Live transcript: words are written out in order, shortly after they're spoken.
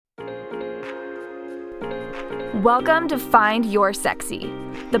Welcome to Find Your Sexy,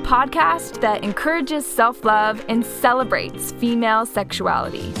 the podcast that encourages self-love and celebrates female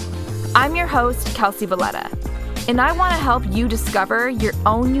sexuality. I'm your host, Kelsey Valletta, and I want to help you discover your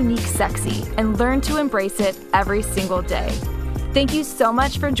own unique sexy and learn to embrace it every single day. Thank you so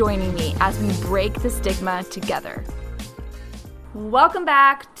much for joining me as we break the stigma together. Welcome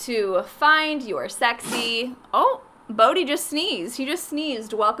back to Find Your Sexy. Oh, Bodhi just sneezed. He just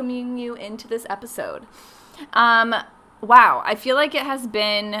sneezed, welcoming you into this episode. Wow, I feel like it has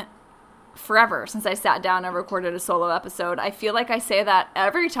been forever since I sat down and recorded a solo episode. I feel like I say that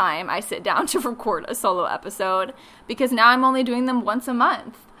every time I sit down to record a solo episode because now I'm only doing them once a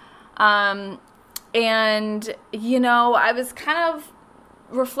month. And, you know, I was kind of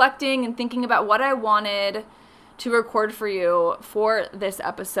reflecting and thinking about what I wanted to record for you for this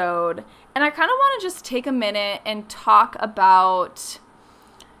episode. And I kind of want to just take a minute and talk about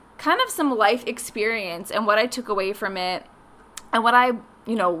kind of some life experience and what I took away from it and what I,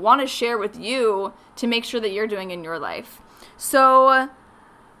 want to share with you to make sure that you're doing in your life. So,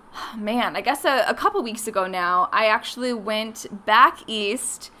 man, I guess a couple weeks ago now, I actually went back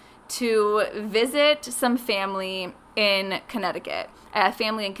east to visit some family in Connecticut. I have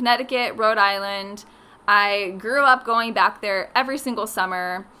family in Connecticut, Rhode Island. I grew up going back there every single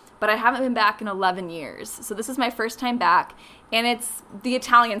summer, but I haven't been back in 11 years. So this is my first time back, and it's the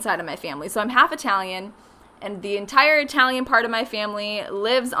Italian side of my family. So I'm half Italian, and the entire Italian part of my family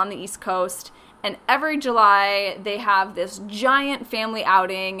lives on the East Coast, and every July they have this giant family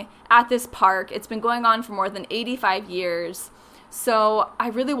outing at this park. It's been going on for more than 85 years. So I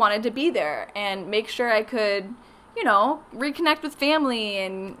really wanted to be there and make sure I could, reconnect with family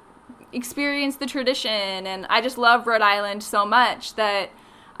and experience the tradition. And I just love Rhode Island so much that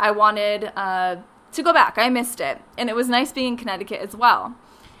I wanted to go back. I missed it. And it was nice being in Connecticut as well.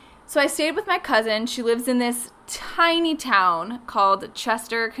 So I stayed with my cousin. She lives in this tiny town called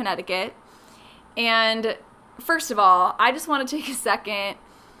Chester, Connecticut. And first of all, I just want to take a second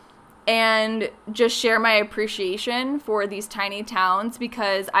and just share my appreciation for these tiny towns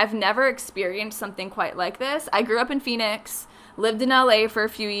because I've never experienced something quite like this. I grew up in Phoenix, lived in LA for a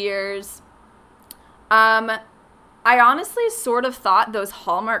few years. I honestly sort of thought those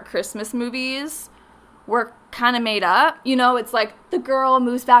Hallmark Christmas movies were kind of made up. It's like the girl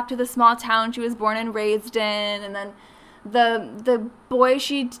moves back to the small town she was born and raised in, and then the boy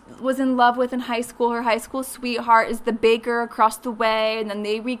she was in love with in high school, her high school sweetheart, is the baker across the way, and then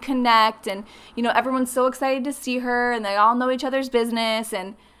they reconnect, and, everyone's so excited to see her, and they all know each other's business,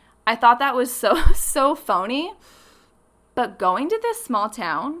 and I thought that was so phony. But going to this small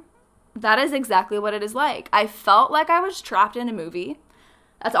town, that is exactly what it is like. I felt like I was trapped in a movie.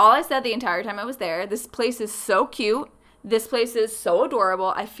 That's all I said the entire time I was there. This place is so cute. This place is so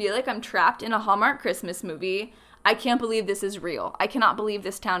adorable. I feel like I'm trapped in a Hallmark Christmas movie. I can't believe this is real. I cannot believe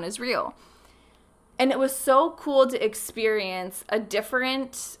this town is real. And it was so cool to experience a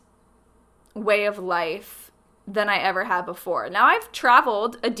different way of life than I ever had before. Now, I've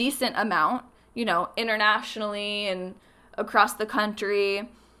traveled a decent amount, internationally and across the country,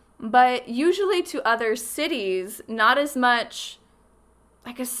 but usually to other cities, not as much.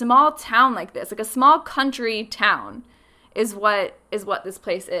 Like a small town like this, like a small country town is what this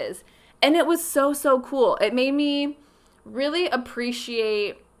place is. And it was so cool. It made me really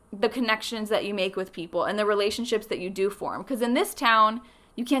appreciate the connections that you make with people and the relationships that you do form. Because in this town,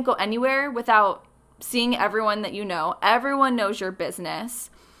 you can't go anywhere without seeing everyone that you know. Everyone knows your business.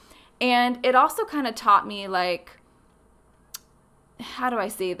 And it also kind of taught me, like, how do I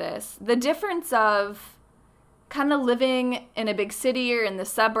say this? The difference of kind of living in a big city or in the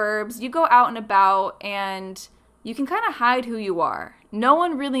suburbs. You go out and about and you can kind of hide who you are. No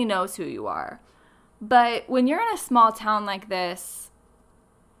one really knows who you are. But when you're in a small town like this,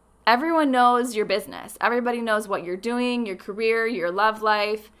 everyone knows your business. Everybody knows what you're doing, your career, your love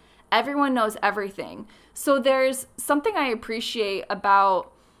life. Everyone knows everything. So there's something I appreciate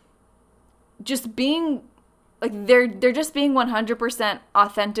about just being, like, they're just being 100%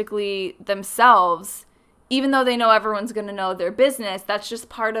 authentically themselves. Even though they know everyone's going to know their business, that's just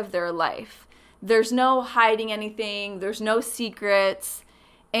part of their life. There's no hiding anything. There's no secrets.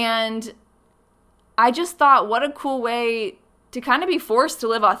 And I just thought, what a cool way to kind of be forced to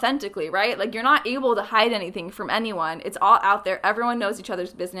live authentically, right? Like, you're not able to hide anything from anyone. It's all out there. Everyone knows each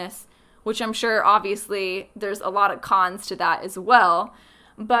other's business, which I'm sure, obviously, there's a lot of cons to that as well.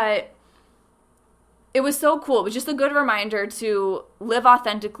 But it was so cool. It was just a good reminder to live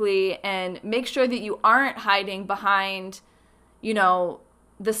authentically and make sure that you aren't hiding behind,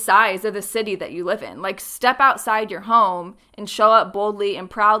 the size of the city that you live in. Like, step outside your home and show up boldly and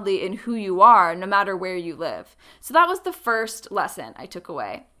proudly in who you are, no matter where you live. So that was the first lesson I took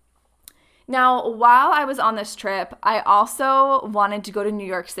away. Now, while I was on this trip, I also wanted to go to New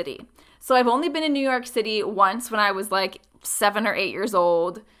York City. So I've only been in New York City once when I was like 7 or 8 years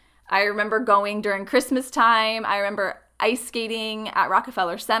old. I remember going during Christmas time. I remember ice skating at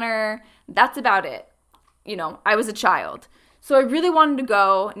Rockefeller Center. That's about it. You know, I was a child. So I really wanted to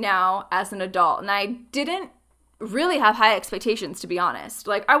go now as an adult. And I didn't really have high expectations, to be honest.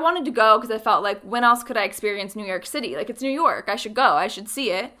 Like, I wanted to go because I felt like, when else could I experience New York City? Like, it's New York. I should go. I should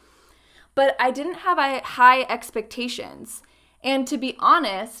see it. But I didn't have high expectations. And to be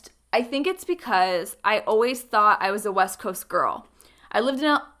honest, I think it's because I always thought I was a West Coast girl. I lived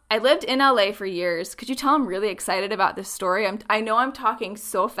in LA for years. Could you tell I'm really excited about this story? I know I'm talking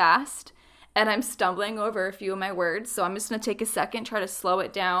so fast and I'm stumbling over a few of my words, so I'm just going to take a second, try to slow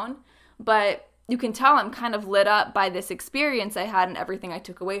it down. But you can tell I'm kind of lit up by this experience I had and everything I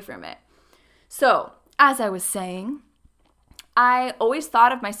took away from it. So, as I was saying, I always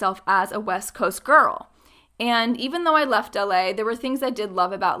thought of myself as a West Coast girl. And even though I left LA, there were things I did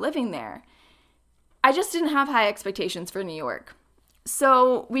love about living there. I just didn't have high expectations for New York.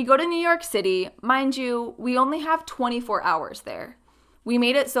 So we go to New York City. Mind you, we only have 24 hours there. We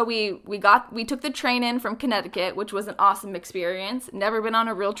made it so we took the train in from Connecticut, which was an awesome experience. Never been on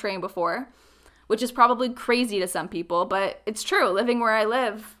a real train before, which is probably crazy to some people, but it's true. Living where I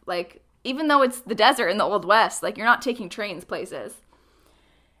live, like, even though it's the desert in the Old West, like, you're not taking trains places.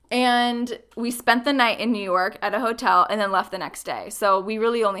 And we spent the night in New York at a hotel and then left the next day. So we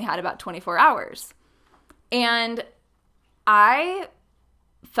really only had about 24 hours. And I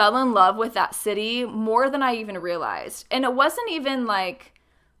fell in love with that city more than I even realized. And it wasn't even like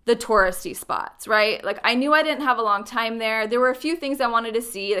the touristy spots, right? Like, I knew I didn't have a long time there. There were a few things I wanted to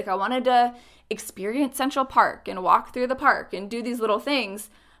see. Like, I wanted to experience Central Park and walk through the park and do these little things.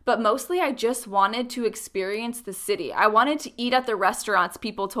 But mostly I just wanted to experience the city. I wanted to eat at the restaurants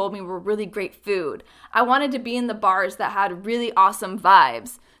people told me were really great food. I wanted to be in the bars that had really awesome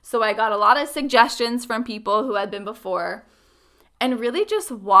vibes. So I got a lot of suggestions from people who had been before and really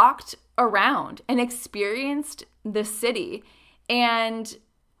just walked around and experienced the city. And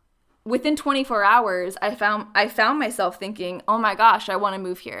within 24 hours, I found myself thinking, oh my gosh, I want to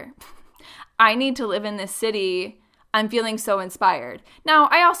move here. I need to live in this city. I'm feeling so inspired. Now,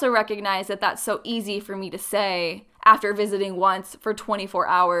 I also recognize that that's so easy for me to say after visiting once for 24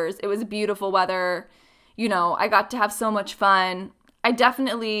 hours. It was beautiful weather. You know, I got to have so much fun. I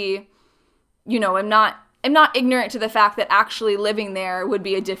definitely, you know, I'm not ignorant to the fact that actually living there would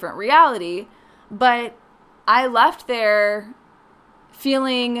be a different reality. But I left there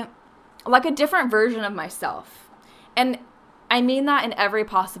feeling like a different version of myself. And I mean that in every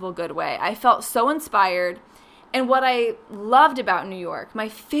possible good way. I felt so inspired. And what I loved about New York, my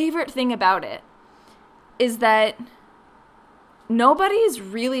favorite thing about it, is that nobody is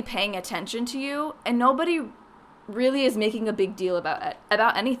really paying attention to you and nobody really is making a big deal about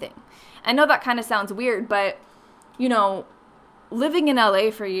anything. I know that kind of sounds weird, but, you know, living in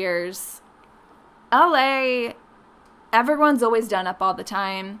LA for years, LA, everyone's always done up all the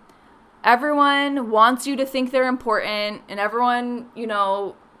time. Everyone wants you to think they're important and everyone, you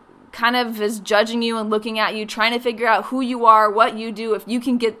know, kind of is judging you and looking at you, trying to figure out who you are, what you do, if you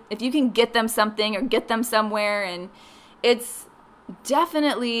can get them something or get them somewhere. And it's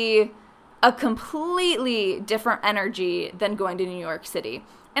definitely a completely different energy than going to New York City.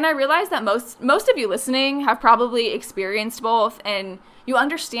 And I realize that most of you listening have probably experienced both and you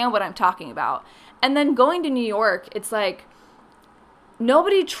understand what I'm talking about. And then going to New York, it's like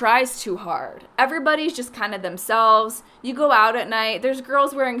nobody tries too hard. Everybody's just kind of themselves. You go out at night, there's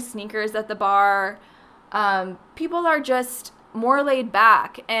girls wearing sneakers at the bar. People are just more laid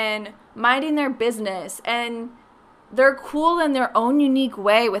back and minding their business. And they're cool in their own unique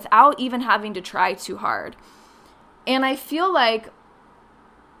way without even having to try too hard. And I feel like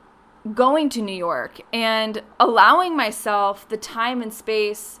going to New York and allowing myself the time and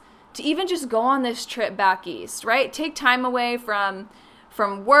space to even just go on this trip back east, right? Take time away from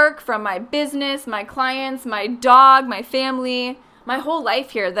work, from my business, my clients, my dog, my family, my whole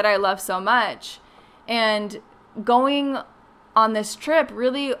life here that I love so much. And going on this trip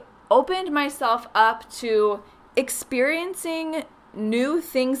really opened myself up to experiencing new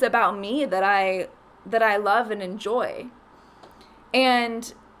things about me that I love and enjoy.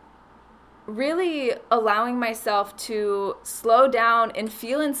 And really allowing myself to slow down and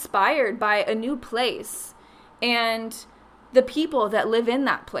feel inspired by a new place and the people that live in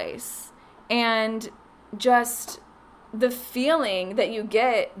that place, and just the feeling that you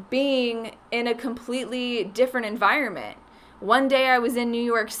get being in a completely different environment. One day I was in New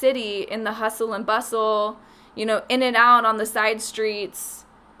York City in the hustle and bustle, in and out on the side streets,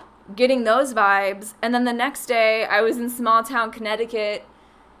 getting those vibes. And then the next day I was in small town Connecticut,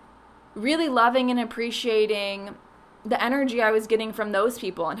 really loving and appreciating the energy I was getting from those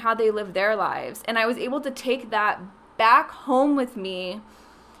people and how they live their lives. And I was able to take that back home with me.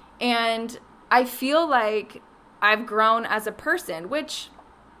 And I feel like I've grown as a person, which,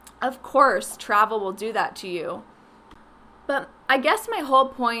 of course, travel will do that to you. But I guess my whole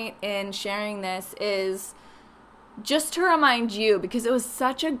point in sharing this is just to remind you, because it was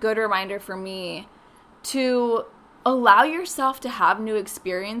such a good reminder for me, to allow yourself to have new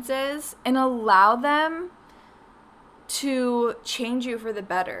experiences and allow them to change you for the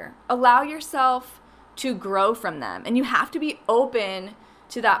better. Allow yourself to grow from them. And you have to be open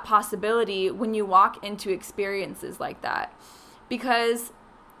to that possibility when you walk into experiences like that. Because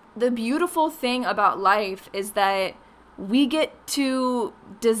the beautiful thing about life is that we get to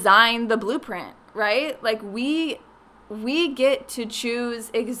design the blueprint, right? Like we get to choose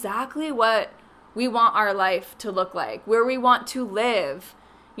exactly what we want our life to look like, where we want to live,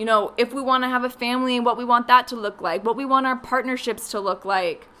 if we want to have a family, what we want that to look like, what we want our partnerships to look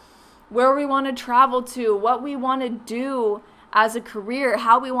like, where we want to travel to, what we want to do as a career,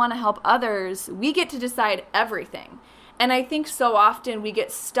 how we want to help others. We get to decide everything. And I think so often we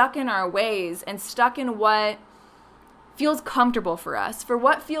get stuck in our ways and stuck in what feels comfortable for us, for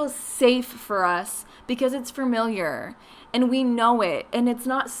what feels safe for us, because it's familiar and we know it and it's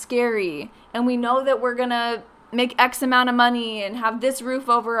not scary and we know that we're gonna make X amount of money and have this roof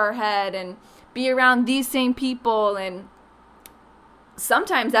over our head and be around these same people. And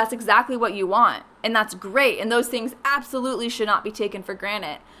sometimes that's exactly what you want, and that's great, and those things absolutely should not be taken for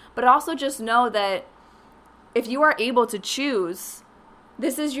granted. But also just know that if you are able to choose,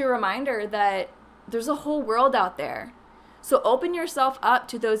 this is your reminder that there's a whole world out there. So open yourself up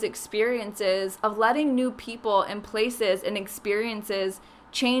to those experiences of letting new people and places and experiences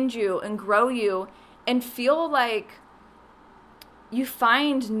change you and grow you, and feel like you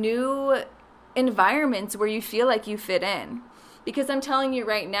find new environments where you feel like you fit in. Because I'm telling you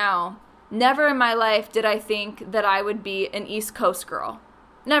right now, never in my life did I think that I would be an East Coast girl.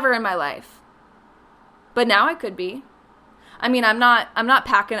 Never in my life. But now I could be. I mean, I'm not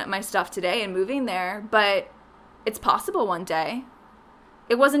packing up my stuff today and moving there, but it's possible one day.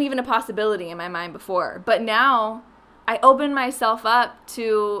 It wasn't even a possibility in my mind before. But now I open myself up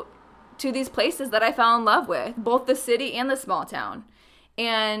to these places that I fell in love with, both the city and the small town.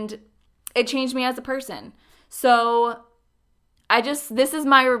 And it changed me as a person. So this is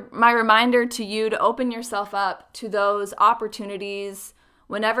my reminder to you to open yourself up to those opportunities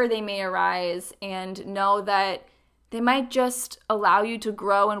whenever they may arise, and know that they might just allow you to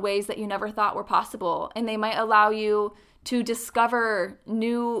grow in ways that you never thought were possible. And they might allow you to discover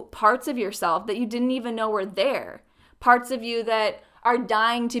new parts of yourself that you didn't even know were there. Parts of you that are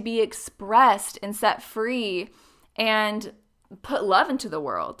dying to be expressed and set free and put love into the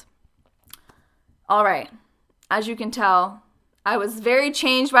world. All right. As you can tell, I was very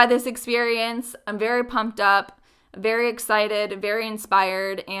changed by this experience. I'm very pumped up, very excited, very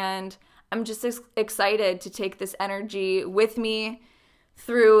inspired, and I'm just excited to take this energy with me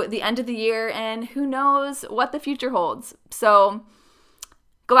through the end of the year, and who knows what the future holds. So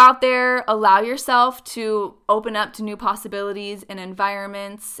go out there, allow yourself to open up to new possibilities and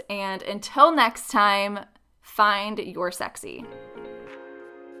environments, and until next time, find your sexy.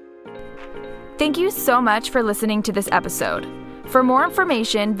 Thank you so much for listening to this episode. For more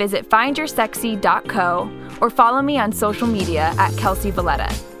information, visit findyoursexy.co or follow me on social media at Kelsey Valletta.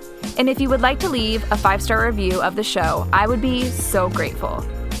 And if you would like to leave a 5-star review of the show, I would be so grateful.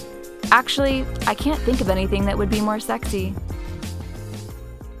 Actually, I can't think of anything that would be more sexy.